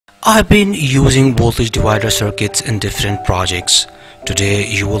I've been using voltage divider circuits in different projects. Today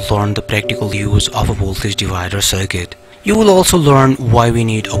you will learn the practical use of a voltage divider circuit. You will also learn why we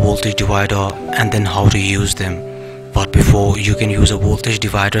need a voltage divider and then how to use them. But before you can use a voltage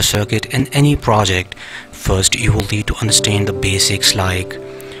divider circuit in any project, first you will need to understand the basics like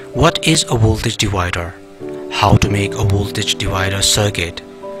what is a voltage divider, how to make a voltage divider circuit,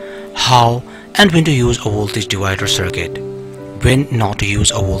 how and when to use a voltage divider circuit, when not to use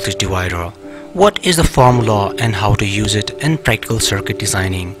a voltage divider, what is the formula and how to use it in practical circuit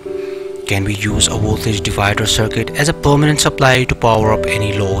designing. Can we use a voltage divider circuit as a permanent supply to power up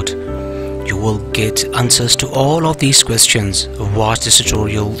any load? You will get answers to all of these questions. Watch this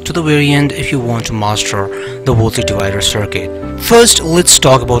tutorial to the very end if you want to master the voltage divider circuit. First, let's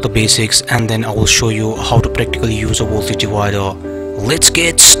talk about the basics and then I will show you how to practically use a voltage divider. Let's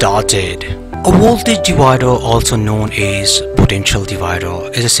get started. A voltage divider, also known as potential divider,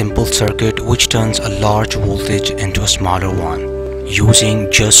 is a simple circuit which turns a large voltage into a smaller one.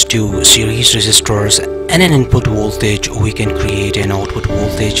 Using just two series resistors and an input voltage, we can create an output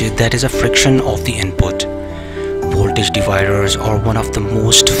voltage that is a fraction of the input. Voltage dividers are one of the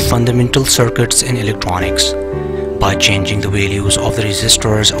most fundamental circuits in electronics. By changing the values of the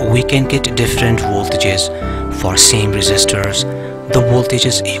resistors, we can get different voltages. For same resistors, the voltage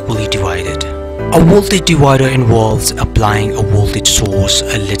is equally divided. A voltage divider involves applying a voltage source,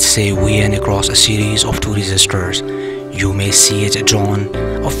 let's say Vn, across a series of two resistors. You may see it drawn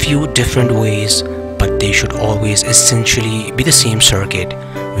a few different ways, but they should always essentially be the same circuit.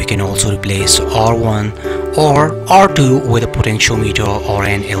 We can also replace R1 or R2 with a potentiometer or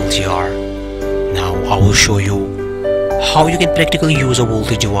an LDR. Now I will show you how you can practically use a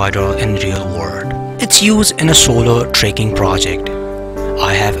voltage divider in real world. It's used in a solar tracking project.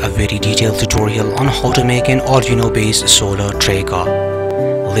 I have a very detailed tutorial on how to make an Arduino based solar tracker.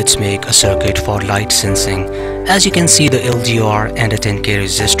 Let's make a circuit for light sensing. As you can see, the LDR and a 10K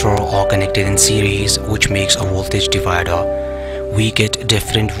resistor are connected in series, which makes a voltage divider. We get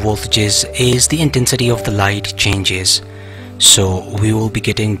different voltages as the intensity of the light changes. So we will be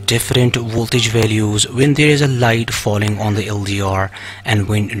getting different voltage values when there is a light falling on the LDR and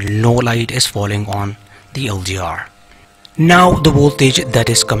when no light is falling on the LDR. Now the voltage that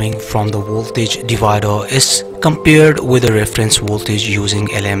is coming from the voltage divider is compared with the reference voltage using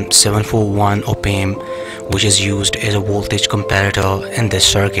LM741 op-amp, which is used as a voltage comparator in this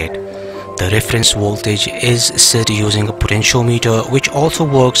circuit. The reference voltage is set using a potentiometer, which also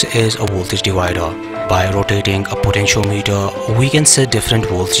works as a voltage divider. By rotating a potentiometer, we can set different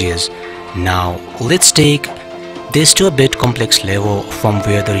voltages. Now let's take this to a bit complex level from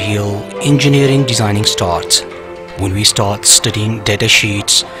where the real engineering designing starts. When we start studying data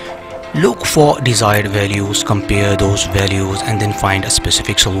sheets, look for desired values, compare those values and then find a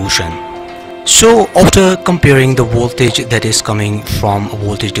specific solution. So after comparing the voltage that is coming from a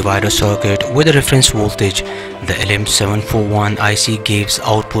voltage divider circuit with a reference voltage, the LM741 IC gives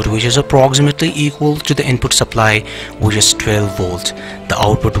output which is approximately equal to the input supply, which is 12 volts. The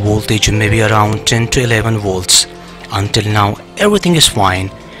output voltage may be around 10 to 11 volts. Until now everything is fine.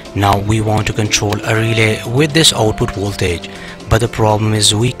 Now we want to control a relay with this output voltage, but the problem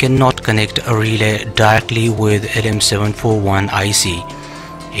is we cannot connect a relay directly with LM741 IC,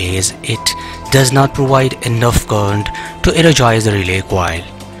 as it does not provide enough current to energize the relay coil.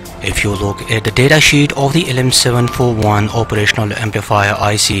 If you look at the datasheet of the LM741 operational amplifier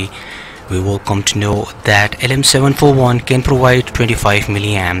IC, we will come to know that LM741 can provide 25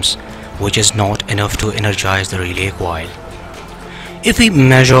 milliamps, which is not enough to energize the relay coil. If we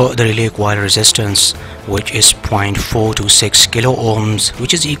measure the relay coil resistance, which is 0.426 kilo ohms,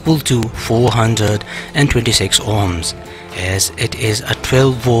 which is equal to 426 ohms, as it is a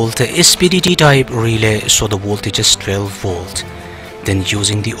 12 volt SPDT type relay, so the voltage is 12 volt. Then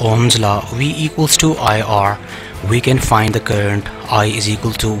using the Ohm's law, V equals to IR, we can find the current I is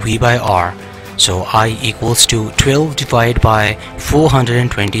equal to V by R. So I equals to 12 divided by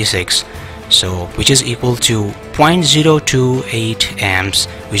 426. So which is equal to 0.028 amps,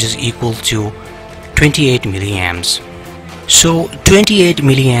 which is equal to 28 milliamps. So 28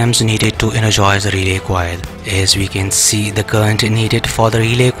 milliamps needed to energize the relay coil. As we can see, the current needed for the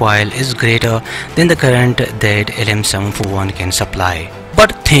relay coil is greater than the current that LM741 can supply.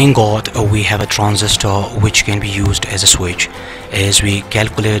 But thank God we have a transistor which can be used as a switch. As we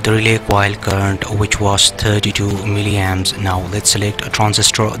calculate the relay coil current, which was 32 milliamps, now let's select a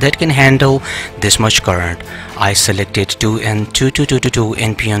transistor that can handle this much current. I selected 2N2222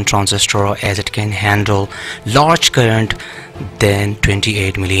 NPN transistor as it can handle large current than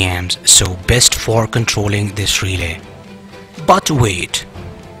 28 milliamps, so best for controlling this relay. But wait,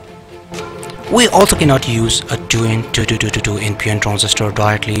 We also cannot use a 2N2222 NPN transistor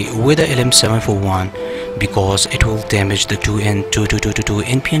directly with the LM741 because it will damage the 2N2222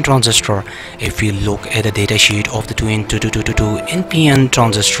 NPN transistor. If we look at the datasheet of the 2N2222 NPN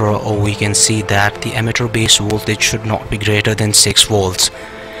transistor, we can see that the emitter base voltage should not be greater than 6 volts,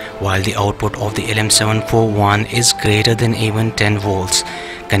 while the output of the LM741 is greater than even 10 volts.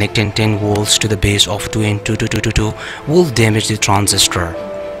 Connecting 10 volts to the base of 2N2222 will damage the transistor.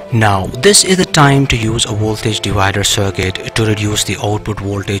 Now, this is the time to use a voltage divider circuit to reduce the output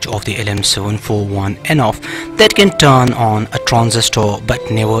voltage of the LM741 enough that can turn on a transistor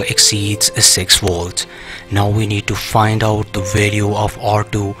but never exceeds 6 volts. Now we need to find out the value of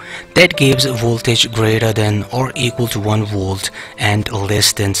R2 that gives voltage greater than or equal to 1 volt and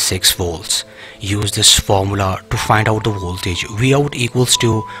less than 6 volts. Use this formula to find out the voltage. Vout equals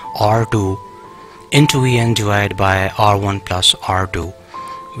to R2 into Vn divided by R1 plus R2.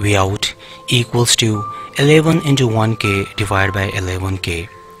 Vout equals to 11 into 1k divided by 11k.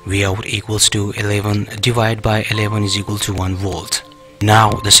 Vout equals to 11 divided by 11 is equal to 1 volt. Now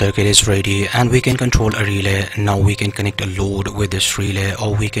the circuit is ready and we can control a relay. Now we can connect a load with this relay,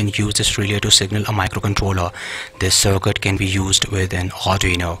 or we can use this relay to signal a microcontroller. This circuit can be used with an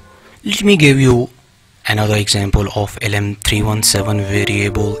Arduino. Let me give you another example of LM317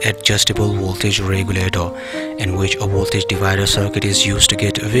 variable adjustable voltage regulator, in which a voltage divider circuit is used to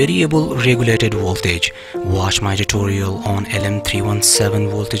get variable regulated voltage. Watch my tutorial on LM317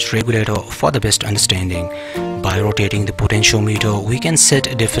 voltage regulator for the best understanding. By rotating the potentiometer, we can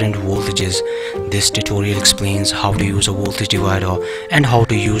set different voltages. This tutorial explains how to use a voltage divider and how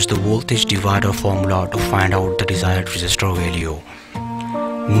to use the voltage divider formula to find out the desired resistor value.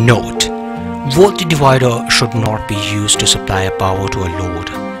 Note: voltage divider should not be used to supply power to a load.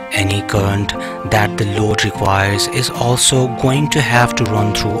 Any current that the load requires is also going to have to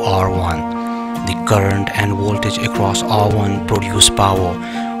run through R1. The current and voltage across R1 produce power,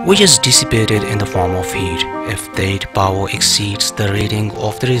 which is dissipated in the form of heat. If that power exceeds the rating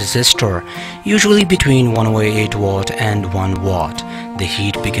of the resistor, usually between 1/8 watt and 1 watt, the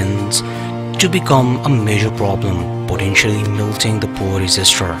heat begins to become a major problem, potentially melting the poor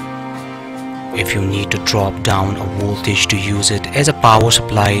resistor. If you need to drop down a voltage to use it as a power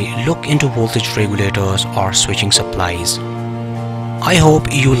supply, look into voltage regulators or switching supplies. I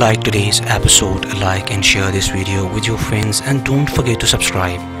hope you liked today's episode. Like and share this video with your friends, and don't forget to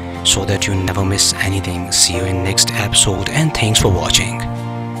subscribe so that you never miss anything. See you in next episode, and thanks for watching.